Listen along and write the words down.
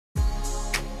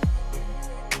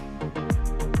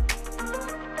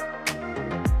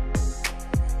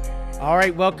All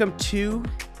right, welcome to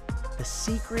The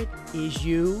Secret Is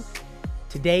You.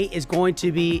 Today is going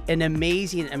to be an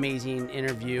amazing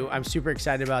interview. I'm super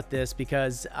excited about this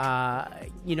because, a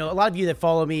lot of you that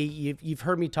follow me, you've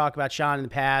heard me talk about Shawn in the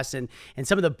past and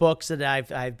some of the books that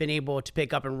I've been able to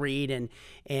pick up and read.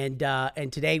 And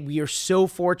today we are so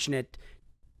fortunate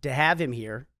to have him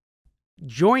here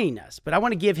joining us, but I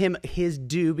want to give him his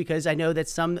due because I know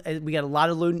that we got a lot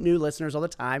of new listeners all the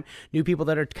time, new people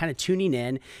that are kind of tuning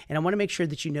in, and I want to make sure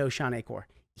that you know Shawn Achor.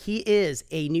 He is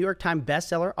a New York Times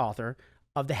bestseller author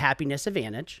of The Happiness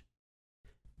Advantage,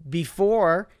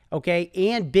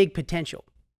 and Big Potential.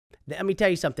 Let me tell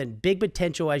you something. Big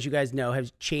Potential, as you guys know,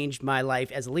 has changed my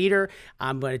life as a leader.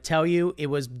 I'm going to tell you,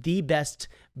 it was the best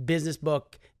business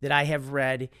book that I have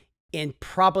read in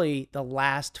probably the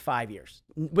last 5 years,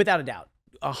 without a doubt,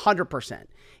 100%.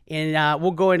 And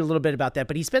we'll go in a little bit about that.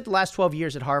 But he spent the last 12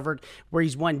 years at Harvard, where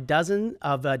he's won dozens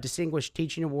of distinguished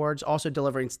teaching awards, also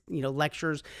delivering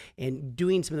lectures and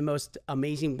doing some of the most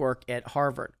amazing work at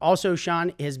Harvard. Also,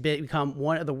 Shawn has become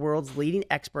one of the world's leading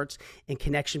experts in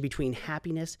connection between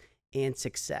happiness and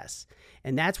success.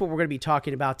 And that's what we're going to be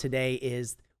talking about today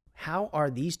is how are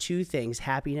these two things,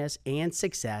 happiness and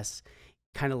success,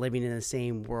 kind of living in the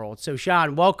same world. So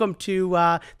Shawn, welcome to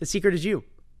The Secret Is You.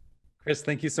 Chris,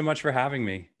 thank you so much for having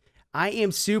me. I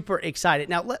am super excited.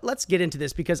 Now, let's get into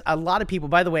this because a lot of people,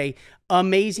 by the way,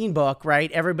 amazing book,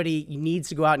 right? Everybody needs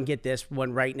to go out and get this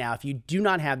one right now. If you do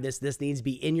not have this needs to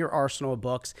be in your arsenal of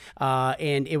books.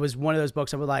 And it was one of those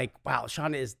books I was like, wow,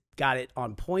 Shawn has got it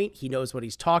on point. He knows what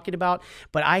he's talking about.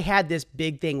 But I had this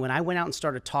big thing when I went out and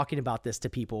started talking about this to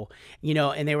people,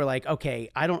 and they were like, okay,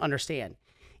 I don't understand.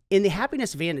 In The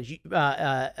Happiness Advantage,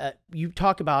 you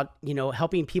talk about,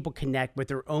 helping people connect with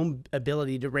their own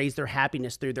ability to raise their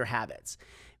happiness through their habits.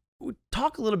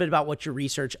 Talk a little bit about what your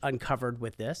research uncovered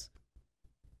with this.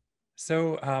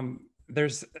 So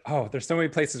there's so many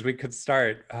places we could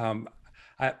start.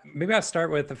 Maybe I'll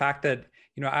start with the fact that,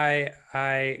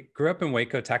 I grew up in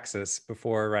Waco, Texas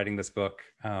before writing this book.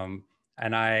 And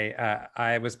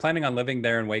I was planning on living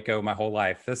there in Waco my whole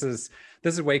life. This is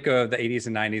Waco of the 80s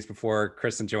and 90s before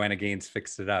Chris and Joanna Gaines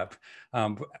fixed it up.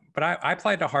 But I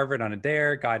applied to Harvard on a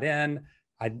dare, got in.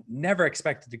 I never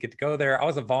expected to get to go there. I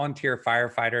was a volunteer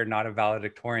firefighter, not a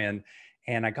valedictorian.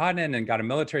 And I got in and got a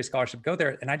military scholarship to go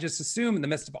there. And I just assumed in the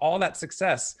midst of all that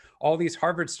success, all these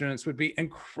Harvard students would be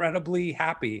incredibly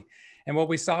happy. And what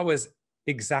we saw was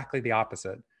exactly the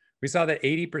opposite. We saw that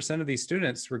 80% of these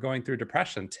students were going through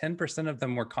depression. 10% of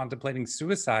them were contemplating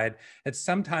suicide at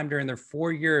some time during their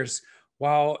 4 years,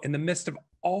 while in the midst of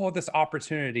all of this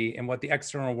opportunity and what the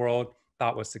external world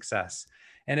thought was success.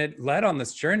 And it led on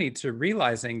this journey to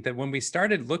realizing that when we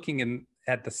started looking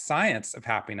at the science of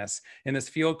happiness in this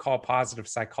field called positive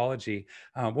psychology,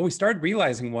 what we started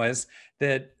realizing was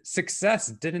that success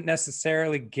didn't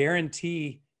necessarily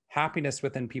guarantee happiness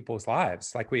within people's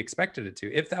lives like we expected it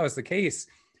to. If that was the case,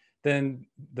 then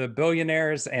the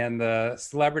billionaires and the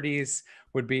celebrities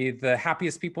would be the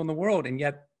happiest people in the world. And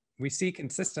yet we see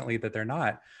consistently that they're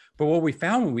not. But what we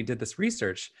found when we did this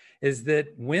research is that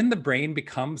when the brain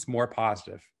becomes more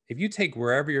positive, if you take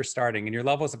wherever you're starting and your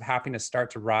levels of happiness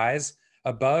start to rise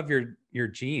above your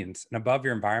genes and above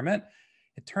your environment,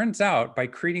 it turns out by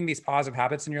creating these positive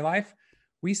habits in your life,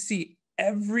 we see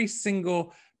every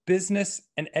single business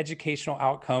and educational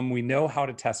outcome we know how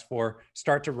to test for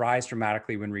start to rise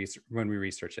dramatically when we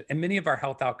research it. And many of our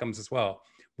health outcomes as well.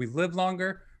 We live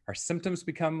longer, our symptoms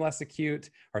become less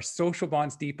acute, our social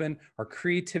bonds deepen, our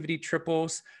creativity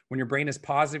triples. When your brain is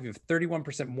positive, you have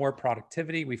 31% more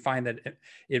productivity. We find that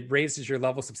it raises your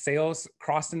levels of sales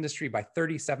across industry by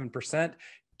 37%.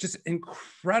 Just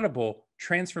incredible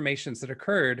transformations that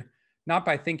occurred, not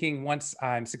by thinking once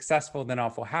I'm successful, then I'll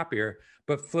feel happier,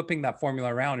 but flipping that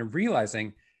formula around and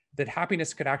realizing that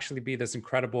happiness could actually be this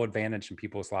incredible advantage in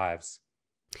people's lives.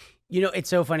 It's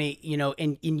so funny,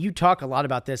 and you talk a lot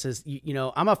about this as,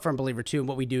 I'm a firm believer too, and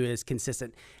what we do is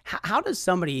consistent. How does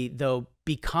somebody though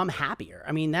become happier?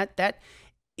 I mean,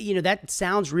 that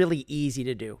sounds really easy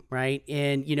to do, right?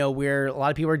 And, where a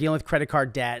lot of people are dealing with credit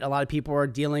card debt. A lot of people are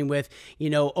dealing with,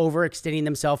 overextending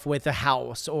themselves with a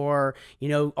house or,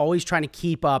 always trying to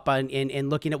keep up and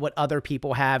looking at what other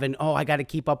people have. And, I got to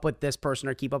keep up with this person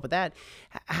or keep up with that.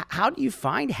 How do you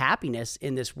find happiness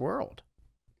in this world?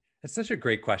 It's such a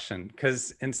great question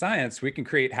because in science, we can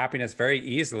create happiness very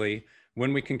easily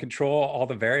when we can control all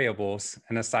the variables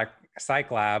in a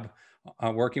psych lab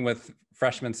working with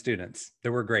freshman students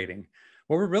that we're grading.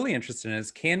 What we're really interested in is,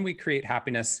 can we create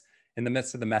happiness in the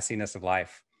midst of the messiness of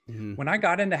life? Mm-hmm. When I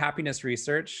got into happiness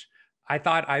research, I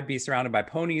thought I'd be surrounded by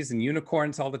ponies and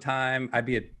unicorns all the time. I'd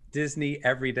be Disney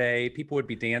every day. People would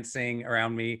be dancing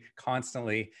around me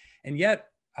constantly. And yet,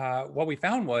 what we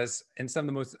found was in some of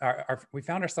the most, we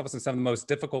found ourselves in some of the most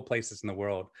difficult places in the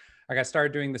world. Like I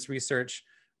started doing this research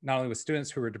not only with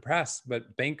students who were depressed,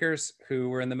 but bankers who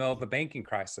were in the middle of a banking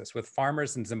crisis, with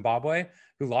farmers in Zimbabwe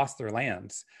who lost their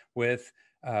lands, with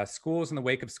schools in the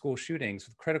wake of school shootings,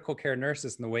 with critical care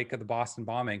nurses in the wake of the Boston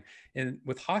bombing, and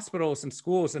with hospitals and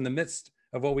schools in the midst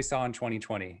of what we saw in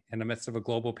 2020, in the midst of a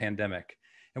global pandemic.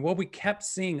 And what we kept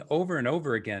seeing over and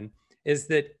over again is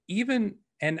that even,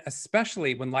 and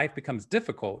especially when life becomes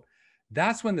difficult,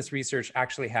 that's when this research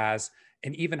actually has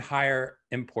an even higher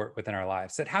import within our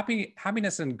lives. That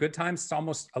happiness in good times is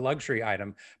almost a luxury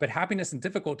item, but happiness in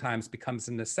difficult times becomes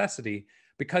a necessity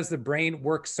because the brain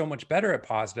works so much better at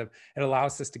positive. It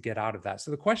allows us to get out of that. So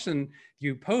the question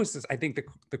you posed is, I think,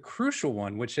 the crucial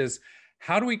one, which is,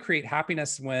 how do we create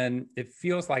happiness when it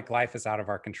feels like life is out of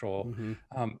our control?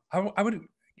 Mm-hmm. I would,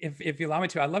 if you allow me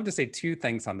to, I'd love to say two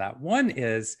things on that. One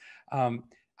is,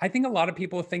 I think a lot of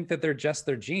people think that they're just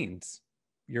their genes.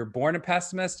 You're born a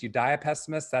pessimist, you die a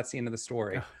pessimist, that's the end of the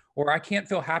story. Yeah. Or I can't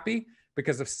feel happy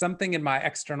because of something in my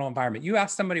external environment. You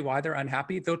ask somebody why they're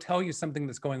unhappy, they'll tell you something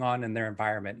that's going on in their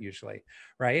environment usually,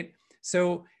 right?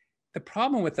 So the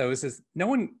problem with those is no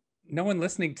one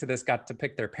listening to this got to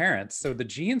pick their parents. So the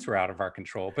genes were out of our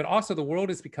control, but also the world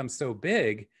has become so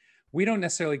big, we don't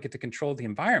necessarily get to control the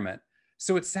environment.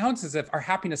 So it sounds as if our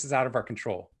happiness is out of our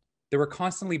control, that we're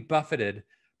constantly buffeted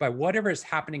by whatever is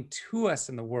happening to us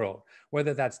in the world,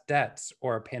 whether that's debts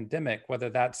or a pandemic, whether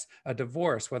that's a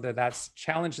divorce, whether that's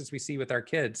challenges we see with our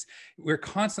kids. We're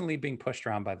constantly being pushed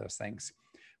around by those things.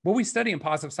 What we study in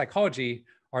positive psychology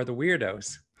are the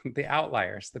weirdos, the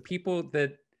outliers, the people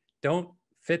that don't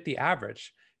fit the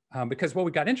average. Because what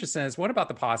we got interested in is, what about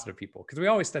the positive people? Because we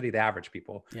always study the average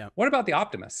people. Yeah. What about the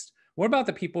optimists? What about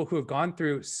the people who have gone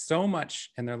through so much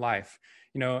in their life?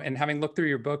 You know, and having looked through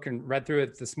your book and read through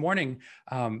it this morning,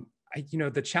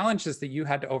 the challenges that you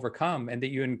had to overcome and that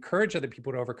you encourage other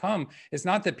people to overcome is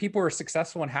not that people are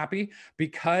successful and happy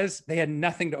because they had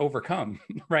nothing to overcome,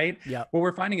 right? Yeah. What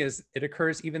we're finding is it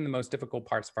occurs even in the most difficult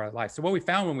parts of our life. So what we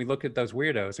found when we looked at those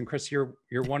weirdos, and Chris, you're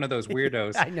one of those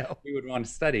weirdos I know we would want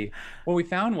to study. What we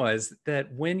found was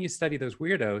that when you study those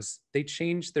weirdos, they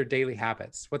change their daily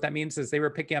habits. What that means is they were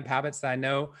picking up habits that I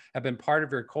know have been part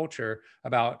of your culture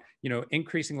about,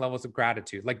 increasing levels of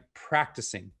gratitude, like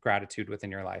practicing gratitude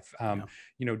within your life.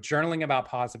 Journaling about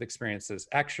positive experiences,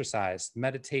 exercise,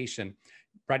 meditation,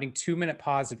 writing 2-minute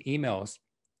positive emails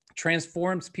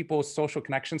transforms people's social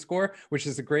connection score, which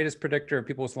is the greatest predictor of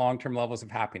people's long-term levels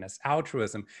of happiness.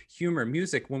 Altruism, humor,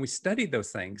 music. When we studied those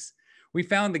things, we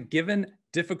found that given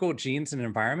difficult genes and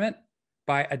environment,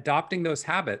 by adopting those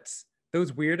habits,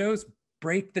 those weirdos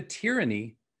break the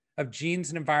tyranny of genes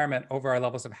and environment over our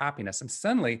levels of happiness. And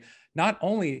suddenly, not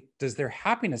only does their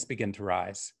happiness begin to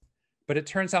rise, but it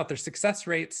turns out their success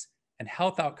rates and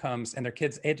health outcomes and their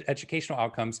kids' educational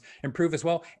outcomes improve as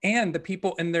well. And the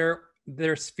people in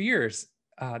their spheres,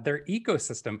 their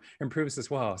ecosystem improves as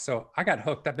well. So I got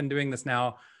hooked. I've been doing this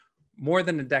now more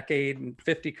than a decade in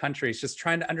 50 countries, just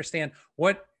trying to understand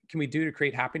what can we do to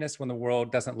create happiness when the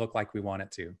world doesn't look like we want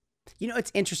it to.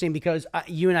 It's interesting because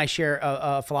you and I share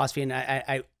a philosophy, and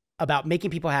I about making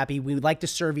people happy. We like to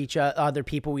serve other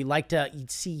people. We like to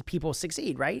see people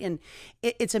succeed, right? And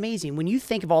it's amazing. When you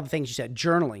think of all the things you said,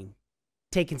 journaling,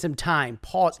 taking some time,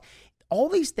 pause, all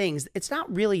these things, it's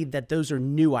not really that those are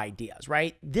new ideas,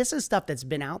 right? This is stuff that's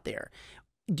been out there.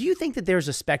 Do you think that there's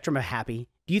a spectrum of happy?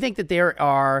 Do you think that there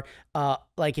are,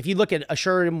 like if you look at a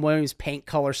Sherwin-Williams paint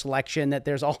color selection, that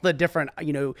there's all the different,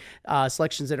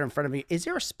 selections that are in front of me? Is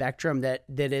there a spectrum that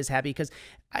is happy? Because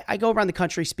I go around the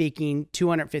country speaking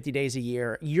 250 days a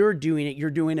year. You're doing it.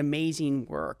 You're doing amazing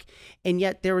work. And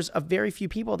yet there's a very few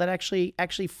people that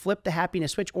actually flip the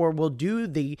happiness switch or will do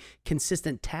the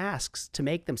consistent tasks to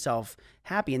make themselves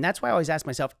happy. And that's why I always ask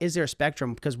myself, is there a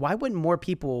spectrum? Because why wouldn't more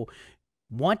people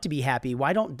want to be happy?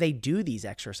 Why don't they do these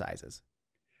exercises?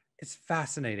 It's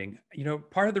fascinating.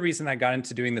 Part of the reason I got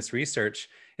into doing this research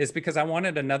is because I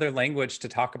wanted another language to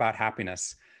talk about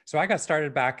happiness. So I got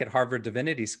started back at Harvard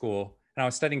Divinity School, and I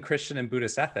was studying Christian and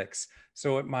Buddhist ethics.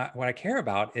 So what I care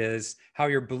about is how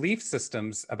your belief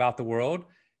systems about the world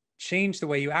change the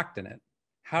way you act in it.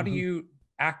 How do you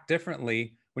act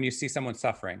differently when you see someone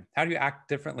suffering? How do you act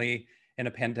differently in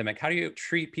a pandemic? How do you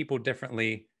treat people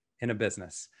differently in a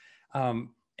business?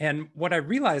 And what I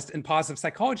realized in positive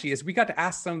psychology is we got to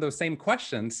ask some of those same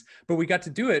questions, but we got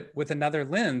to do it with another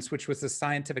lens, which was the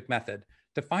scientific method,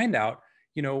 to find out,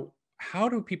 how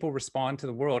do people respond to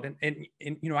the world? And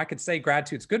I could say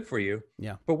gratitude's good for you,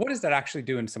 Yeah. but what does that actually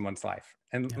do in someone's life?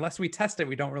 And Yeah. unless we test it,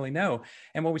 we don't really know.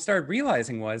 And what we started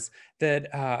realizing was that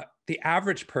the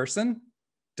average person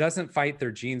doesn't fight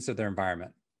their genes or their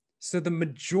environment. So the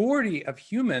majority of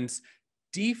humans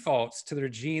defaults to their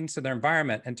genes, to their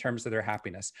environment in terms of their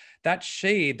happiness. That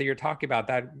shade that you're talking about,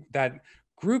 that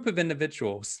group of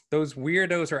individuals, those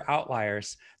weirdos or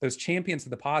outliers, those champions of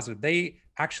the positive, they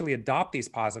actually adopt these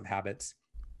positive habits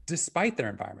despite their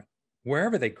environment,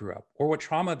 wherever they grew up or what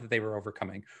trauma that they were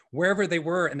overcoming, wherever they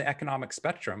were in the economic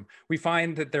spectrum. We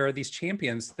find that there are these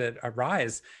champions that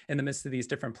arise in the midst of these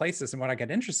different places. And what I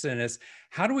get interested in is,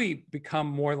 how do we become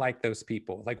more like those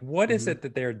people? Like, what is Mhm. it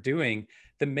that they're doing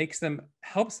that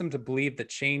helps them to believe that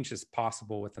change is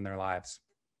possible within their lives?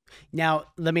 Now,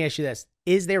 let me ask you this.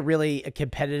 Is there really a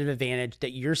competitive advantage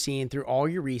that you're seeing through all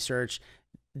your research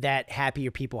that happier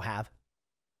people have?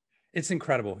 It's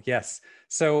incredible. Yes.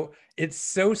 So it's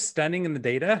so stunning in the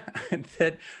data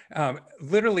that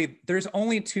literally there's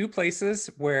only two places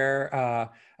where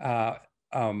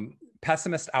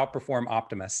pessimists outperform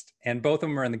optimists, and both of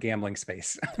them are in the gambling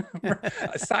space.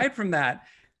 Aside from that,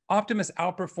 optimists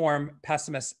outperform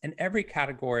pessimists in every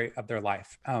category of their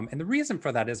life. And the reason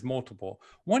for that is multiple.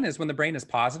 One is when the brain is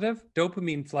positive,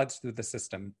 dopamine floods through the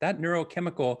system. That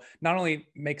neurochemical not only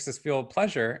makes us feel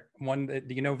pleasure, one that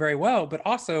you know very well, but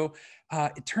also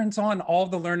it turns on all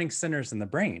the learning centers in the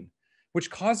brain,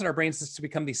 which causes our brains to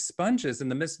become these sponges in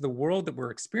the midst of the world that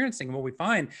we're experiencing. And what we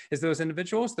find is those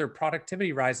individuals, their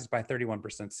productivity rises by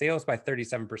 31%, sales by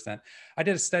 37%. I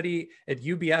did a study at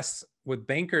UBS with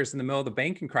bankers in the middle of the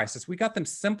banking crisis. We got them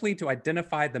simply to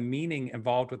identify the meaning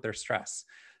involved with their stress.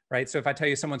 Right. So if I tell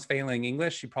you someone's failing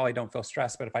English, you probably don't feel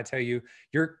stressed. But if I tell you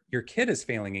your kid is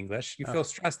failing English, you feel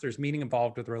stressed. There's meaning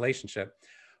involved with the relationship.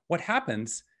 What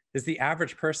happens is the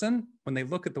average person, when they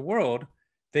look at the world,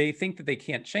 they think that they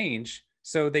can't change.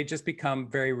 So they just become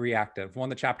very reactive. One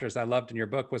of the chapters I loved in your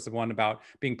book was the one about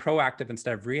being proactive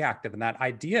instead of reactive. And that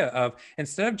idea of,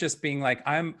 instead of just being like,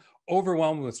 I'm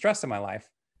overwhelmed with stress in my life,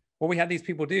 what we had these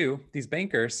people do, these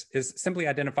bankers, is simply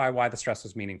identify why the stress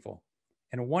was meaningful.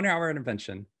 In a 1 hour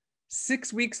intervention,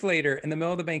 6 weeks later, in the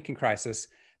middle of the banking crisis,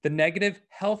 the negative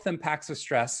health impacts of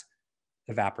stress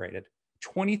evaporated.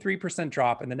 23%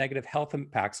 drop in the negative health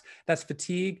impacts. That's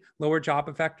fatigue, lower job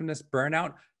effectiveness,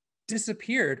 burnout,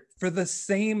 disappeared for the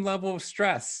same level of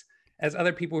stress as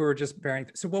other people who were just bearing.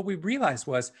 So what we realized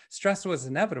was stress was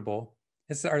inevitable.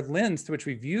 It's our lens to which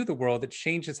we view the world that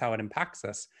changes how it impacts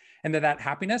us. And that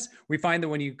happiness, we find that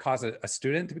when you cause a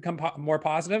student to become more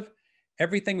positive,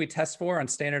 everything we test for on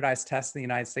standardized tests in the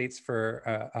United States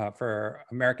for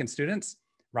American students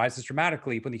rises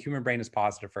dramatically when the human brain is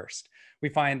positive first. We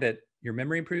find that your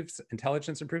memory improves,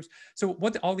 intelligence improves. So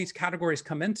what all these categories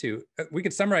come into, we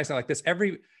could summarize it like this.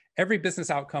 Every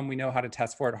business outcome we know how to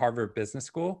test for at Harvard Business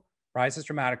School rises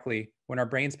dramatically when our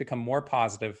brains become more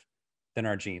positive than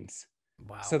our genes.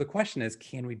 So Wow. the question is,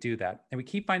 can we do that? And we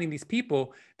keep finding these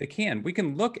people that can. We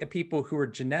can look at people who are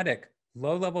genetic,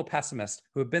 low-level pessimists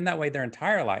who have been that way their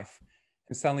entire life,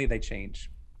 and suddenly they change.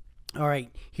 All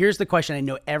right. Here's the question I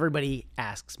know everybody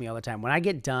asks me all the time. When I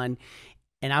get done,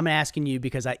 and I'm asking you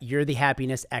because you're the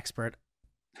happiness expert,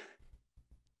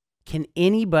 can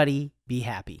anybody be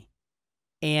happy?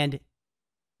 And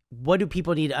what do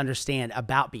people need to understand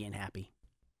about being happy?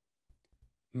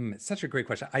 It's such a great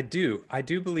question. I do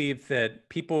believe that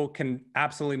people can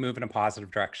absolutely move in a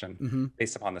positive direction Mm-hmm.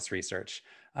 based upon this research.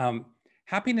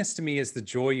 Happiness to me is the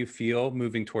joy you feel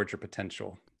moving towards your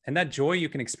potential. And that joy you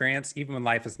can experience even when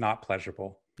life is not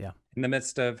pleasurable. Yeah. In the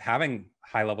midst of having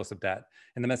high levels of debt,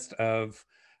 in the midst of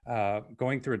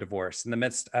going through a divorce, in the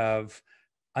midst of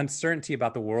uncertainty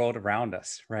about the world around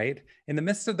us, right? In the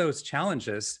midst of those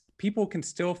challenges, people can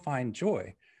still find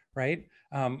joy, right?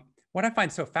 What I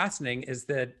find so fascinating is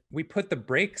that we put the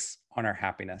brakes on our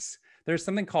happiness. There's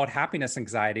something called happiness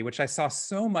anxiety, which I saw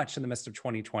so much in the midst of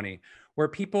 2020,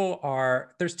 where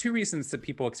there's two reasons that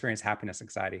people experience happiness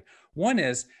anxiety. One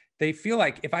is they feel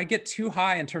like if I get too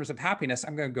high in terms of happiness,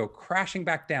 I'm going to go crashing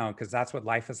back down because that's what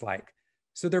life is like.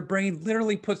 So their brain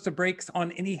literally puts the brakes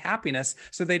on any happiness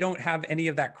so they don't have any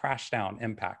of that crash down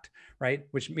impact, right?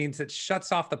 Which means it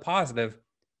shuts off the positive,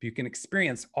 but you can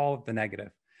experience all of the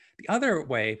negative. The other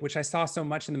way, which I saw so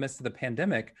much in the midst of the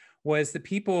pandemic, was that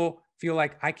people feel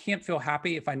like I can't feel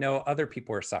happy if I know other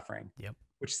people are suffering, Yep.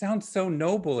 which sounds so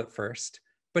noble at first.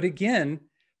 But again,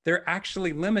 they're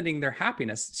actually limiting their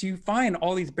happiness. So you find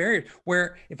all these barriers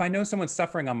where if I know someone's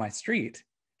suffering on my street,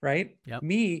 right? Yep.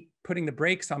 Me putting the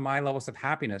brakes on my levels of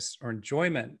happiness or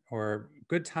enjoyment or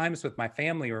good times with my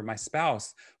family or my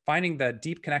spouse, finding the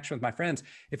deep connection with my friends.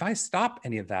 If I stop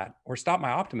any of that or stop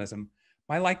my optimism,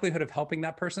 my likelihood of helping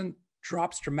that person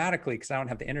drops dramatically because I don't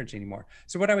have the energy anymore.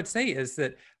 So what I would say is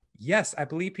that, yes, I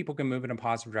believe people can move in a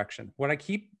positive direction. What I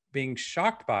keep being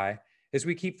shocked by is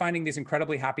we keep finding these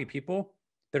incredibly happy people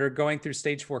that are going through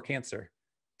stage 4 cancer,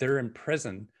 that are in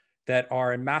prison, that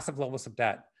are in massive levels of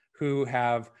debt, who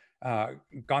have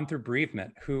gone through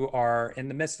bereavement, who are in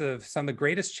the midst of some of the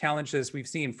greatest challenges we've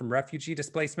seen, from refugee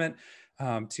displacement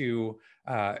to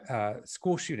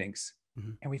school shootings.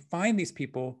 Mm-hmm. And we find these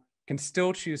people can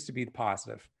still choose to be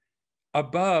positive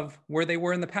above where they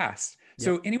were in the past. Yep.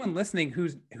 So anyone listening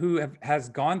has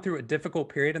gone through a difficult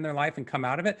period in their life and come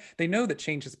out of it, they know that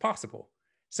change is possible.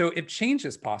 So if change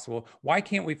is possible, why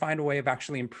can't we find a way of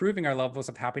actually improving our levels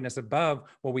of happiness above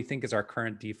what we think is our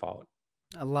current default?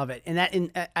 I love it.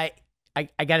 I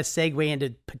got to segue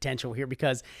into potential here,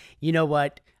 because you know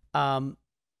what?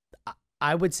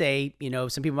 I would say,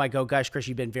 some people might go, gosh, Chris,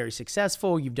 you've been very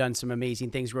successful. You've done some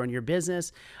amazing things growing your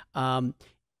business.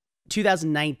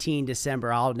 2019,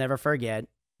 December, I'll never forget.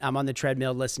 I'm on the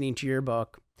treadmill listening to your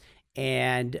book,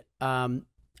 and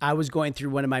I was going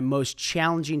through one of my most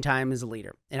challenging times as a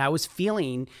leader. And I was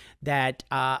feeling that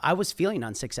I was feeling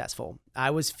unsuccessful.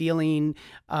 I was feeling,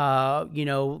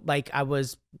 like I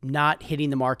was not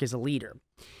hitting the mark as a leader.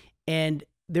 And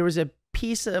there was a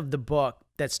piece of the book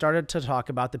that started to talk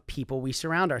about the people we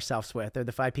surround ourselves with, or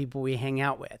the 5 people we hang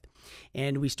out with.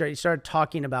 And we started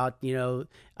talking about, some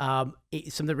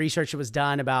of the research that was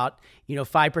done about,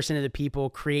 5% of the people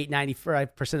create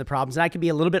 95% of the problems. And I could be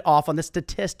a little bit off on the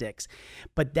statistics,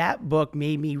 but that book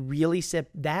made me really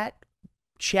that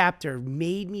chapter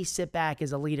made me sit back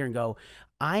as a leader and go,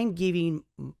 I'm giving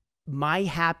my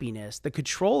happiness, the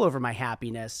control over my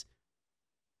happiness,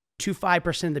 to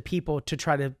 5% of the people to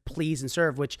try to please and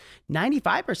serve, which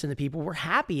 95% of the people were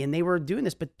happy and they were doing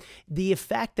this. But the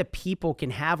effect that people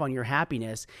can have on your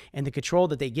happiness and the control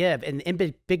that they give,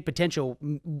 and Big Potential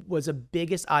was a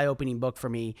biggest eye-opening book for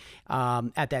me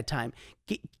at that time.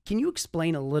 Can you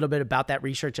explain a little bit about that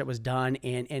research that was done,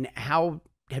 and how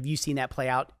have you seen that play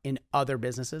out in other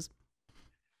businesses?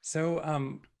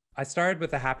 So I started with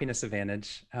the happiness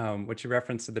advantage, which you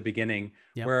referenced at the beginning,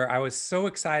 Yep. where I was so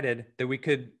excited that we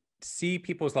could see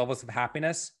people's levels of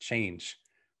happiness change,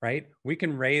 right? We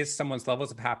can raise someone's levels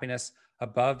of happiness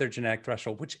above their genetic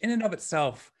threshold, which in and of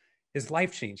itself is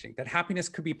life-changing. That happiness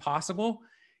could be possible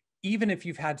even if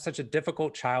you've had such a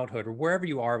difficult childhood or wherever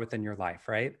you are within your life,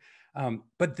 right?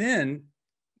 But then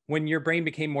when your brain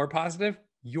became more positive,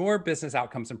 your business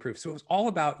outcomes improved. So it was all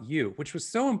about you, which was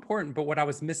so important. But what I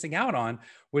was missing out on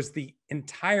was the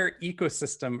entire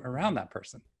ecosystem around that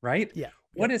person, right? Yeah.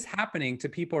 What is happening to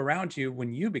people around you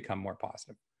when you become more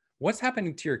positive? What's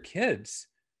happening to your kids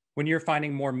when you're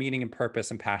finding more meaning and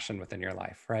purpose and passion within your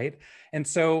life, right? And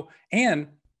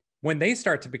when they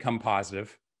start to become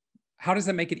positive, how does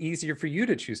that make it easier for you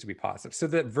to choose to be positive? So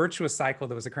that virtuous cycle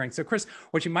that was occurring. So Chris,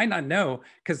 what you might not know,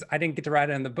 because I didn't get to write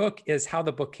it in the book, is how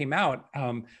the book came out.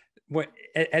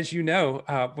 As you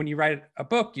know, when you write a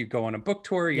book, you go on a book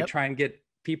tour, you try and get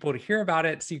people to hear about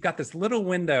it. So you've got this little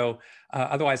window.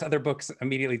 Otherwise, other books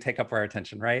immediately take up our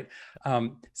attention, right?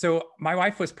 So my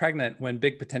wife was pregnant when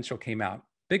Big Potential came out.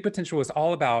 Big Potential was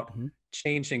all about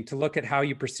changing to look at how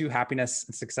you pursue happiness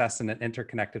and success in an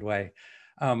interconnected way.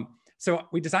 So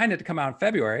we designed it to come out in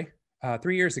February,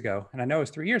 3 years ago. And I know it was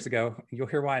 3 years ago. You'll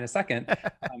hear why in a second.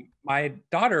 My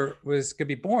daughter was going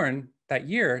to be born that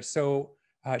year. So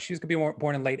she was going to be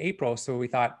born in late April. So we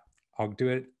thought, I'll do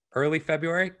it early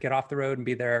February, get off the road and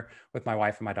be there with my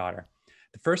wife and my daughter.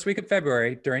 The first week of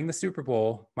February, during the Super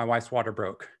Bowl, my wife's water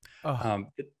broke.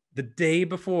 The day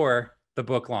before the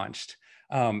book launched,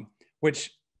 and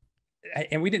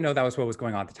we didn't know that was what was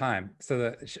going on at the time.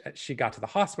 So she got to the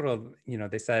hospital,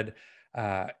 they said,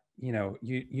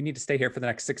 you need to stay here for the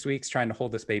next 6 weeks trying to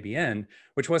hold this baby in,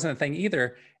 which wasn't a thing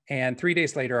either. And 3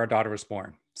 days later, our daughter was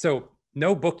born. So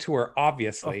no book tour,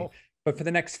 obviously, but for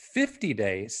the next 50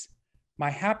 days, my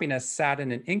happiness sat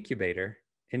in an incubator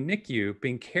in NICU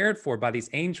being cared for by these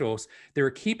angels. They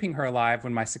were keeping her alive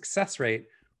when my success rate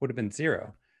would have been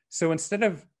 0. So instead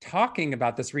of talking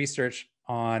about this research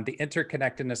on the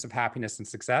interconnectedness of happiness and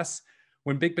success,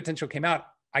 when Big Potential came out,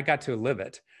 I got to live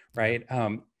it, right?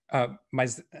 My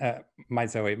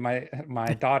Zoe,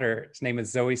 my daughter's name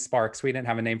is Zoe Sparks. We didn't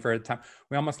have a name for her at the time.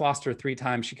 We almost lost her 3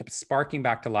 times. She kept sparking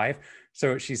back to life.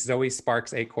 So she's Zoe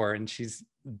Sparks Achor, and she's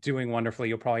doing wonderfully.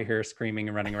 You'll probably hear her screaming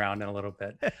and running around in a little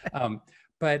bit.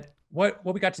 But what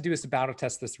we got to do is to battle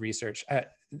test this research.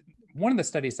 one of the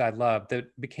studies I love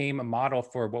that became a model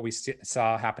for what we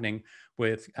saw happening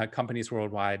with companies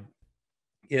worldwide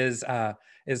is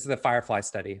the firefly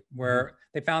study, Mhm. where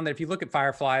they found that if you look at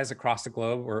fireflies across the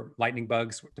globe, or lightning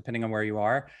bugs, depending on where you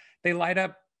are, they light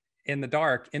up in the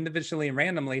dark individually and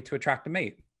randomly to attract a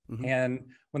mate. Mhm.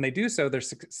 And when they do so, their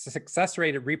success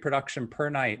rate at reproduction per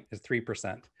night is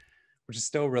 3%, which is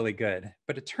still really good.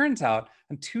 But it turns out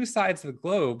on two sides of the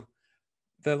globe,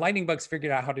 the lightning bugs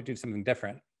figured out how to do something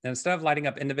different. And instead of lighting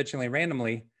up individually and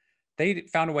randomly, they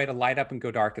found a way to light up and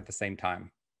go dark at the same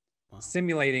time, Wow.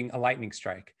 simulating a lightning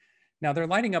strike. Now they're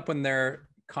lighting up when their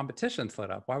competition's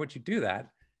lit up. Why would you do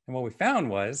that? And what we found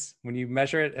was when you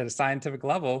measure it at a scientific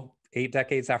level, 8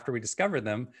 decades after we discovered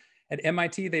them, at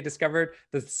MIT, they discovered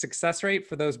the success rate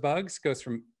for those bugs goes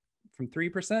from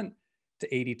 3% to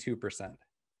 82%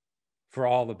 for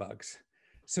all the bugs.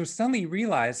 So suddenly you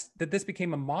realized that this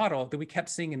became a model that we kept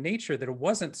seeing in nature, that it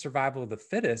wasn't survival of the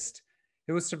fittest,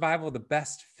 it was survival of the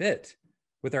best fit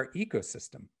with our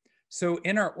ecosystem. So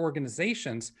in our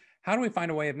organizations, how do we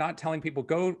find a way of not telling people,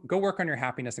 go work on your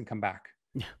happiness and come back?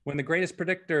 Yeah. When the greatest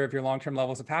predictor of your long-term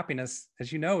levels of happiness,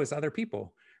 as you know, is other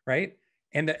people, right?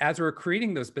 And that as we're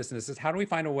creating those businesses, how do we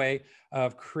find a way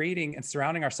of creating and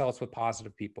surrounding ourselves with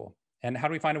positive people? And how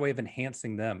do we find a way of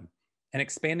enhancing them and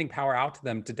expanding power out to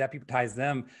them, to deputize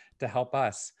them to help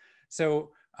us?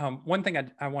 So one thing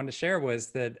I wanted to share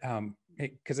was that,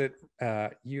 because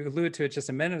you alluded to it just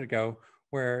a minute ago,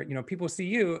 where people see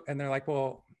you and they're like,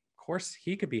 well, of course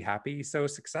he could be happy. He's so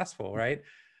successful, right?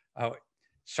 Uh,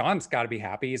 Shawn's got to be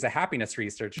happy. He's a happiness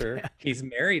researcher. He's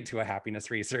married to a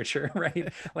happiness researcher,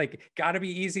 right? Like, got to be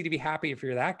easy to be happy if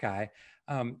you're that guy.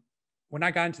 When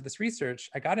I got into this research,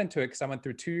 I got into it because I went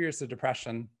through 2 years of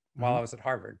depression while Mhm. I was at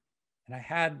Harvard, and I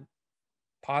had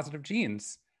positive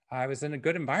genes. I was in a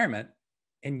good environment,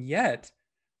 and yet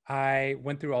I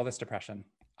went through all this depression.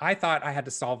 I thought I had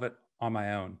to solve it on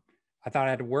my own. I thought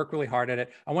I had to work really hard at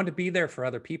it. I wanted to be there for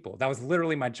other people. That was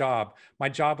literally my job. My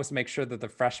job was to make sure that the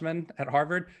freshmen at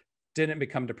Harvard didn't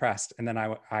become depressed. And then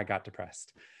I got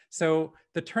depressed. So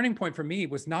the turning point for me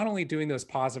was not only doing those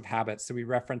positive habits that we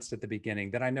referenced at the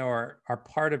beginning that I know are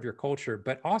part of your culture,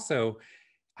 but also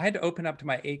I had to open up to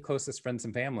my 8 closest friends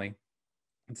and family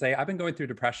and say, I've been going through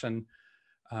depression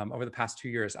over the past 2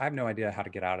 years. I have no idea how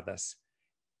to get out of this.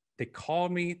 They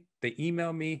called me, they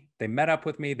emailed me, they met up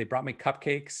with me, they brought me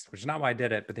cupcakes, which is not why I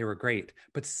did it, but they were great.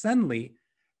 But suddenly,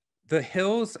 the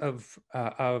hills of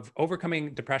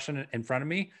overcoming depression in front of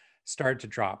me started to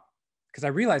drop, because I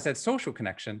realized that social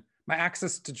connection, my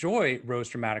access to joy rose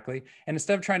dramatically. And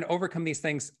instead of trying to overcome these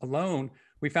things alone,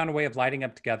 we found a way of lighting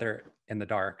up together in the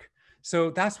dark.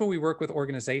 So that's what we work with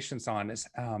organizations on, is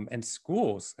and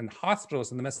schools and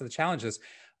hospitals in the midst of the challenges.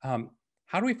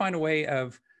 How do we find a way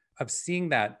of seeing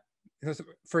that? Because,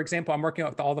 for example, I'm working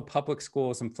with all the public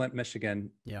schools in Flint, Michigan,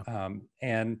 Yeah.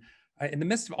 and in the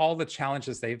midst of all the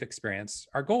challenges they've experienced,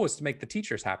 our goal was to make the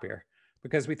teachers happier,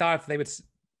 because we thought if they would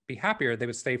be happier, they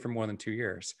would stay for more than 2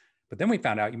 years. But then we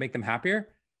found out you make them happier,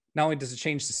 not only does it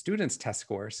change the students' test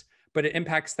scores, but it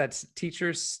impacts that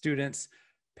teachers, students,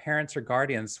 parents, or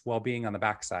guardians' well-being on the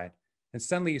backside. And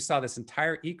suddenly you saw this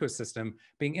entire ecosystem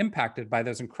being impacted by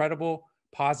those incredible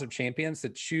positive champions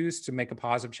that choose to make a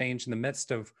positive change in the midst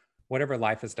of whatever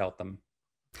life has dealt them.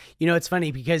 It's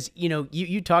funny because,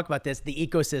 you talk about this, the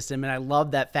ecosystem, and I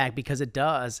love that fact because it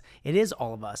is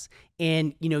all of us.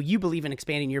 And, you believe in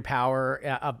expanding your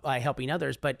power by helping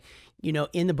others. But,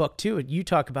 in the book too, you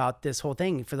talk about this whole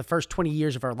thing. For the first 20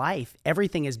 years of our life,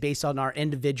 everything is based on our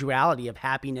individuality of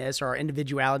happiness, or our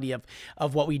individuality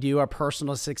of what we do, our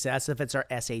personal success, if it's our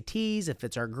SATs, if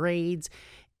it's our grades.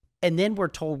 And then we're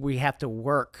told we have to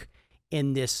work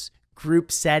in this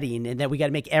group setting and that we got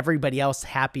to make everybody else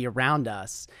happy around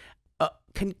us.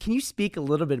 Can you speak a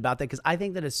little bit about that? Because I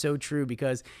think that is so true,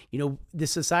 because, the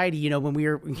society, when we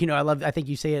were, I think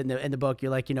you say it in the book, you're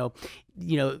like,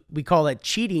 we call it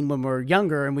cheating when we're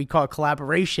younger and we call it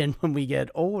collaboration when we get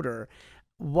older.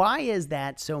 Why is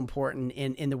that so important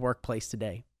in the workplace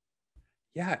today?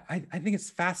 Yeah, I think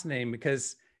it's fascinating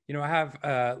because, I have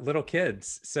little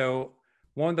kids. So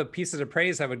one of the pieces of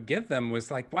praise I would give them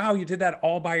was like, wow, you did that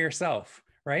all by yourself,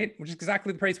 right? Which is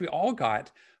exactly the praise we all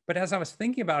got. But as I was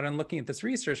thinking about it and looking at this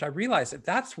research, I realized if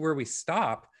that's where we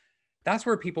stop, that's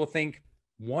where people think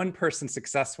one person's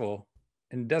successful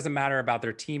and it doesn't matter about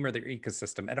their team or their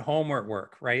ecosystem at home or at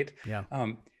work, right? Yeah.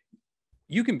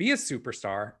 You can be a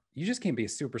superstar. You just can't be a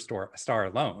star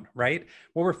alone, right?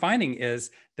 What we're finding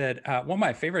is that one of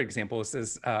my favorite examples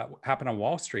is happened on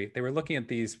Wall Street. They were looking at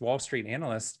these Wall Street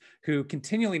analysts who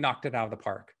continually knocked it out of the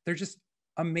park. They're just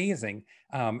amazing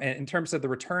and in terms of the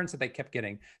returns that they kept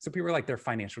getting. So people were like, they're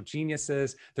financial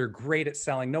geniuses. They're great at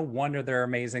selling. No wonder they're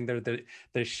amazing. They're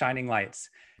the shining lights.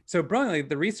 So brilliantly,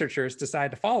 the researchers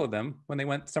decided to follow them when they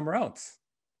went somewhere else,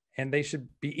 and they should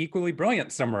be equally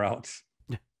brilliant somewhere else.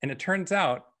 And it turns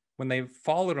out when they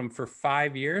followed them for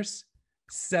 5 years,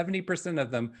 70%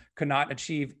 of them could not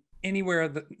achieve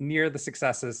anywhere near the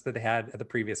successes that they had at the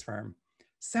previous firm.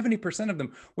 70% of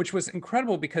them, which was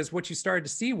incredible, because what you started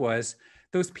to see was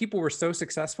those people were so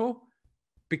successful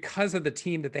because of the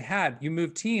team that they had. You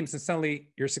move teams and suddenly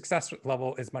your success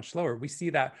level is much lower. We see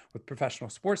that with professional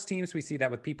sports teams. We see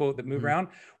that with people that move around,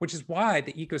 which is why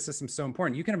the ecosystem is so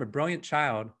important. You can have a brilliant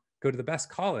child go to the best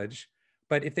college,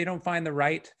 but if they don't find the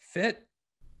right fit,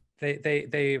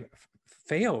 they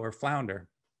fail or flounder.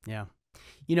 Yeah.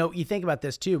 You know, you think about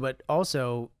this too, but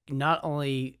also not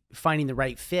only finding the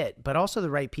right fit, but also the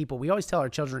right people. We always tell our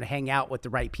children to hang out with the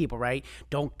right people, right?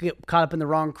 Don't get caught up in the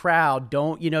wrong crowd.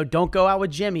 Don't go out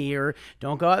with Jimmy, or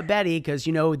don't go out with Betty, because,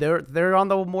 they're on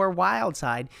the more wild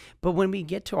side. But when we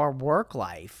get to our work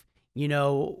life,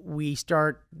 we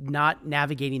start not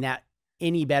navigating that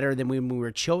any better than when we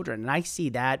were children. And I see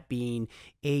that being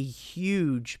a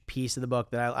huge piece of the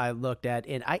book that I looked at.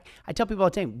 And I tell people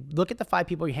all the time, look at the 5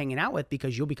 people you're hanging out with,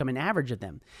 because you'll become an average of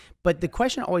them. But the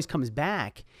question always comes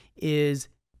back is,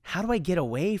 how do I get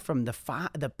away from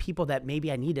the people that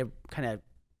maybe I need to kind of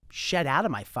shed out of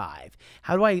my 5?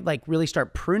 How do I really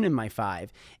start pruning my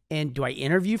 5? And do I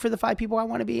interview for the 5 people I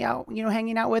want to be out,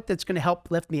 hanging out with, that's going to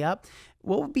help lift me up?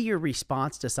 What would be your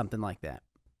response to something like that?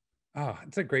 Oh,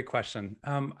 it's a great question.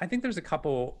 I think there's a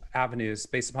couple avenues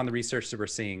based upon the research that we're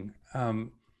seeing.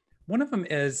 One of them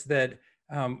is that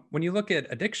when you look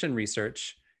at addiction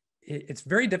research, it's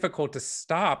very difficult to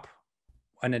stop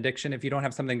an addiction if you don't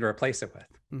have something to replace it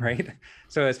with, right?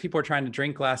 So as people are trying to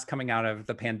drink less coming out of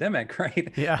the pandemic,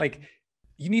 right? Yeah.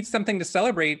 You need something to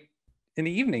celebrate in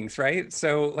the evenings, right?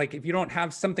 So if you don't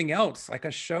have something else, like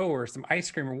a show or some ice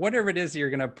cream or whatever it is you're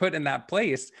going to put in that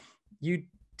place, you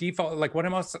default, what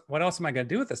else am I going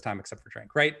to do with this time except for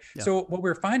drink, right? Yeah. So what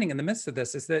we're finding in the midst of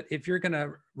this is that if you're going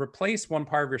to replace one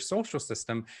part of your social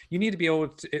system, you need to be able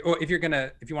to, or if you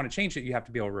want to change it, you have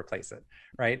to be able to replace it,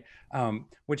 right?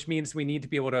 Which means we need to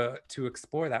be able to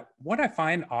explore that. What I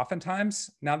find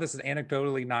oftentimes, now this is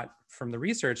anecdotally not from the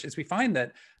research, is we find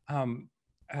that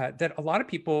that a lot of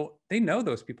people, they know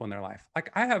those people in their life.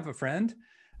 I have a friend,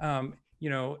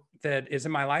 that is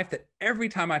in my life that every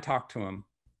time I talk to him,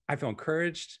 I feel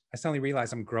encouraged. I suddenly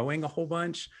realize I'm growing a whole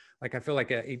bunch. I feel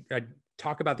like I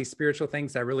talk about these spiritual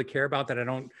things that I really care about that I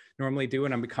don't normally do,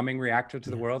 and I'm becoming reactive to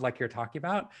the world, like you're talking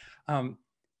about.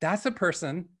 That's a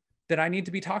person that I need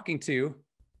to be talking to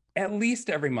at least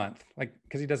every month,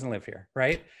 because he doesn't live here,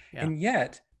 right? Yeah. And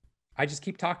yet I just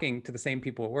keep talking to the same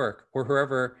people at work, or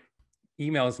whoever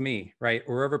emails me, right?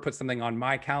 Or whoever puts something on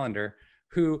my calendar,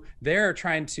 who they're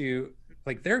trying to,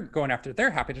 they're going after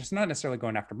their happiness, not necessarily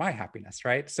going after my happiness,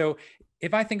 right? So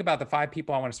if I think about the 5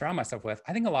 people I want to surround myself with,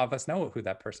 I think a lot of us know who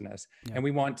that person is. Yeah. And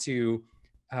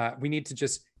we need to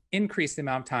just increase the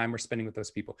amount of time we're spending with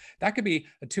those people. That could be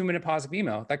a 2-minute positive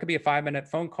email. That could be a 5-minute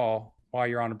phone call while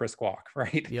you're on a brisk walk,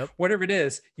 right? Yep. Whatever it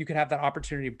is, you could have that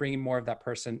opportunity of bringing more of that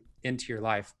person into your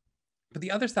life. But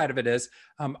the other side of it is,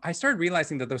 I started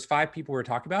realizing that those 5 people we were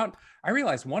talking about, I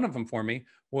realized one of them for me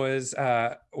was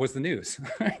the news.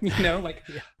 Yeah.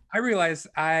 I realized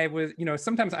I was,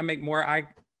 sometimes I make more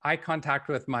eye contact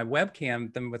with my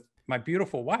webcam than with my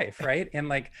beautiful wife, right?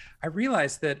 And I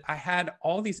realized that I had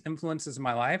all these influences in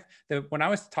my life that when I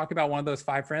was talking about one of those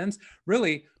 5 friends,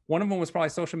 really one of them was probably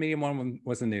social media, and one of them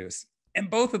was the news. And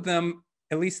both of them,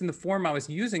 at least in the form I was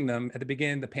using them at the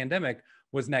beginning of the pandemic,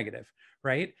 was negative,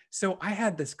 right? So I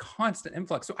had this constant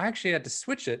influx. So I actually had to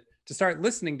switch it to start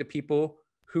listening to people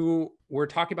who were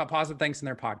talking about positive things in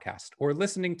their podcast, or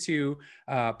listening to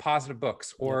positive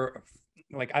books, or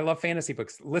I love fantasy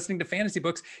books. Listening to fantasy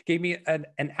books gave me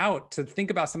an out to think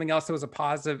about something else that was a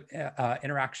positive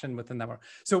interaction within that world.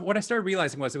 So what I started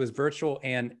realizing was it was virtual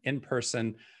and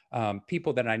in-person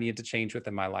people that I needed to change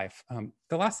within my life.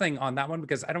 The last thing on that one,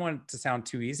 because I don't want it to sound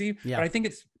too easy, but I think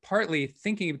it's partly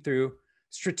thinking through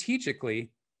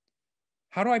strategically,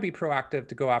 how do I be proactive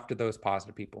to go after those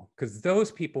positive people? Because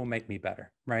those people make me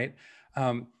better, right?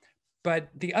 But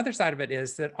the other side of it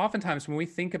is that oftentimes when we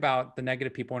think about the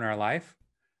negative people in our life,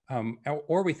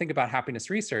 or we think about happiness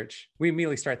research, we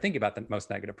immediately start thinking about the most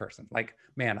negative person.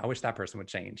 Man, I wish that person would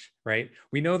change, right?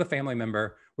 We know the family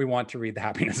member, we want to read The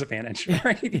Happiness Advantage,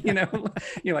 right?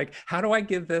 You're how do I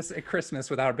give this at Christmas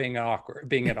without being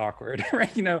awkward,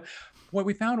 right? What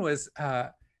we found was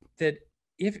that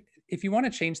if you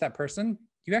want to change that person,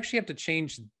 you actually have to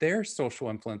change their social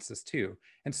influences too.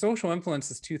 And social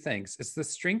influence is two things. It's the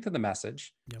strength of the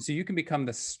message. Yep. So you can become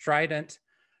the strident,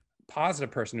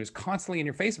 positive person who's constantly in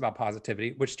your face about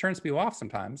positivity, which turns people off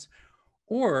sometimes.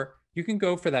 Or you can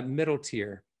go for that middle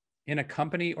tier in a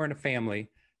company or in a family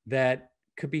that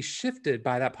could be shifted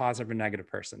by that positive or negative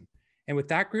person. And with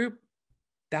that group,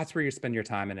 that's where you spend your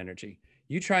time and energy.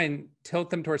 You try and tilt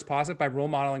them towards positive by role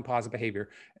modeling positive behavior,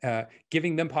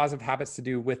 giving them positive habits to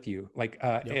do with you, like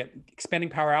Yep. expanding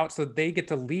power out so they get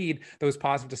to lead those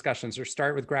positive discussions, or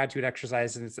start with gratitude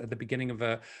exercises at the beginning of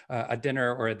a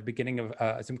dinner or at the beginning of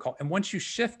a Zoom call. And once you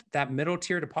shift that middle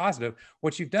tier to positive,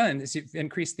 what you've done is you've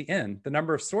increased the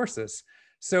number of sources.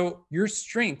 So your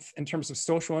strength in terms of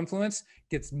social influence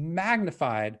gets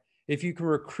magnified if you can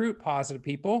recruit positive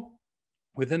people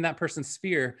within that person's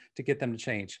sphere to get them to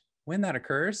change. When that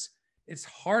occurs, it's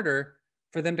harder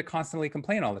for them to constantly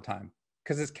complain all the time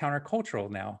because it's countercultural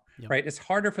now, Yep. right? It's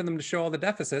harder for them to show all the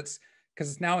deficits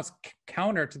because now it's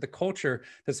counter to the culture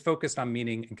that's focused on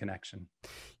meaning and connection.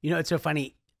 It's so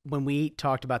funny when we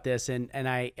talked about this, and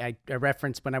I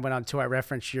referenced when I went on tour, I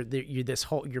referenced your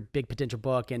big potential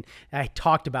book, and I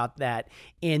talked about that.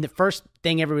 And the first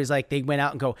thing everybody's like, they went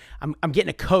out and go, I'm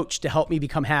getting a coach to help me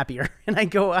become happier. And I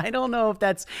go, I don't know if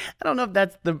that's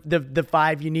the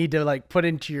five you need to like put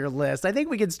into your list. I think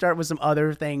we could start with some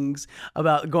other things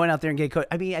about going out there and get a coach.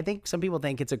 I mean, I think some people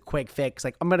think it's a quick fix.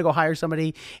 Like, I'm going to go hire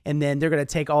somebody and then they're going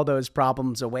to take all those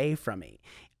problems away from me.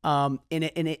 And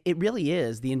it really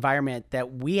is the environment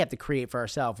that we have to create for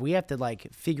ourselves. We have to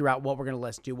like figure out what we're going to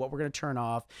listen to, what we're going to turn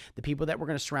off, the people that we're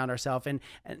going to surround ourselves. And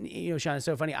Shawn, it's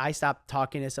so funny. I stopped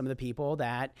talking to some of the people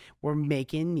that were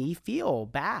making me feel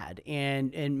bad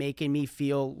and making me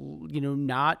feel,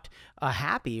 not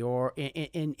happy, or,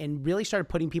 and really started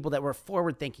putting people that were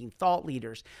forward thinking, thought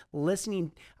leaders,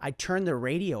 listening. I turned the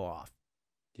radio off.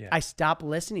 Yeah. I stopped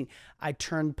listening. I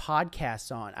turned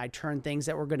podcasts on. I turned things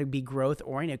that were going to be growth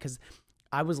oriented because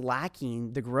I was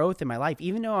lacking the growth in my life,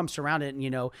 even though I'm surrounded,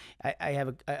 I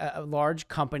have a large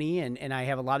company and I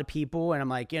have a lot of people, and I'm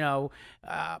like,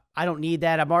 I don't need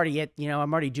that. I'm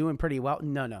already doing pretty well.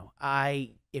 No.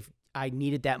 If I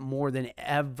needed that more than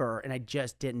ever, and I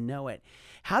just didn't know it.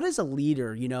 How does a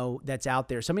leader, that's out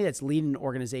there, somebody that's leading an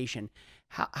organization,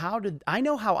 how did I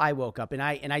know how I woke up? And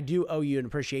I do owe you an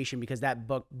appreciation because that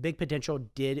book, Big Potential,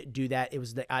 did do that. It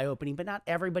was the eye opening, but not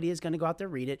everybody is going to go out there,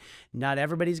 read it. Not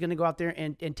everybody's going to go out there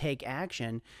and take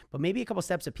action, but maybe a couple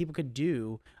steps that people could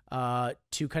do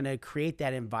to kind of create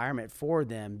that environment for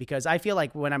them. Because I feel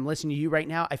like when I'm listening to you right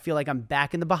now, I feel like I'm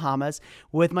back in the Bahamas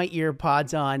with my ear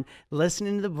pods on,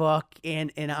 listening to the book.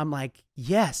 And I'm like,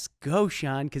 yes, go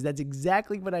Shawn. Cause that's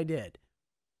exactly what I did.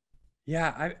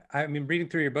 Yeah, I mean, reading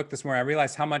through your book this morning, I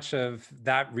realized how much of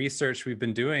that research we've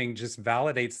been doing just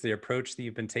validates the approach that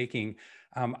you've been taking.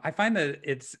 I find that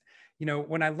it's,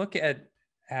 when I look at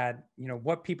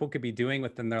what people could be doing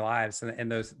within their lives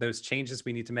and those changes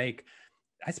we need to make.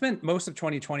 I spent most of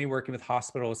 2020 working with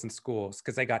hospitals and schools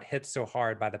because they got hit so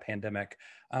hard by the pandemic.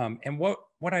 And what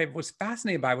I was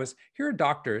fascinated by was, here are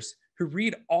doctors who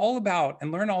read all about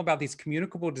and learn all about these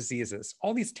communicable diseases,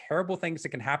 all these terrible things that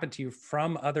can happen to you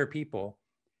from other people.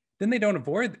 Then they don't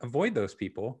avoid those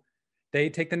people. They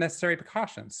take the necessary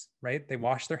precautions, right? They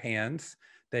wash their hands,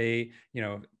 they,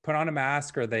 put on a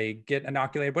mask, or they get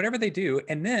inoculated, whatever they do.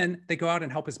 And then they go out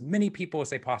and help as many people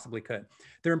as they possibly could.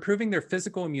 They're improving their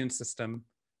physical immune system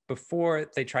before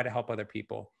they try to help other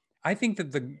people. I think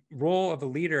that the role of a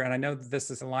leader, and I know that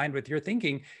this is aligned with your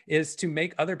thinking, is to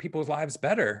make other people's lives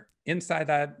better inside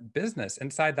that business,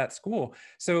 inside that school.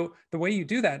 So the way you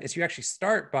do that is you actually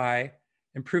start by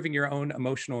improving your own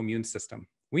emotional immune system.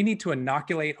 We need to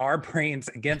inoculate our brains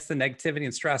against the negativity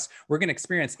and stress we're going to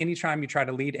experience anytime you try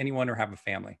to lead anyone or have a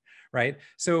family, right?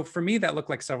 So for me, that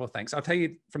looked like several things. I'll tell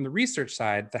you from the research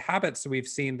side, the habits that we've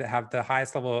seen that have the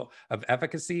highest level of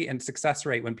efficacy and success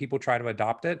rate when people try to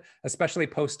adopt it, especially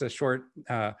post a short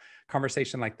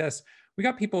conversation like this, we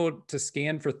got people to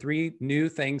scan for 3 new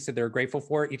things that they're grateful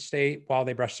for each day while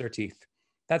they brush their teeth.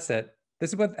 That's it.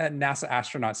 This is what NASA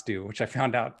astronauts do, which I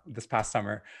found out this past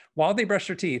summer. While they brush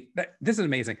their teeth, this is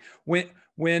amazing.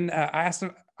 When I asked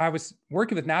them, I was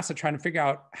working with NASA trying to figure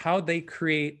out how they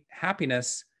create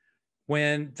happiness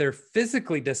when they're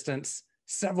physically distanced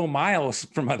several miles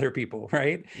from other people,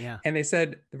 right? Yeah. And they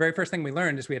said the very first thing we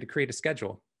learned is we had to create a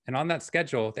schedule. And on that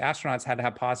schedule, the astronauts had to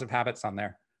have positive habits on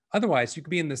there. Otherwise, you could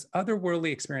be in this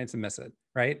otherworldly experience and miss it,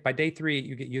 right? By day 3,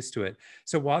 you get used to it.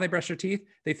 So while they brush their teeth,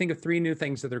 they think of 3 new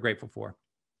things that they're grateful for.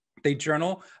 They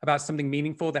journal about something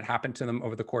meaningful that happened to them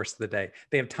over the course of the day.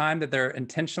 They have time that they're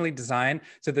intentionally designed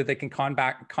so that they can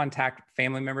contact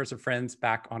family members or friends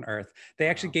back on Earth. They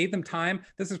actually gave them time.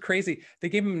 This is crazy. They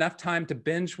gave them enough time to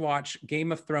binge watch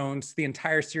Game of Thrones, the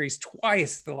entire series,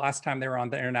 twice the last time they were on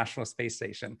the International Space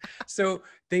Station. So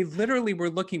they literally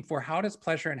were looking for, how does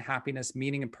pleasure and happiness,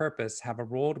 meaning and purpose have a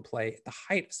role to play at the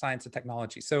height of science and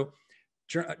technology? So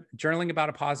journaling about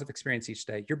a positive experience each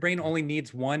day. Your brain only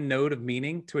needs one node of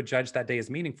meaning to adjudge that day as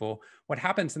meaningful. What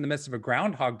happens in the midst of a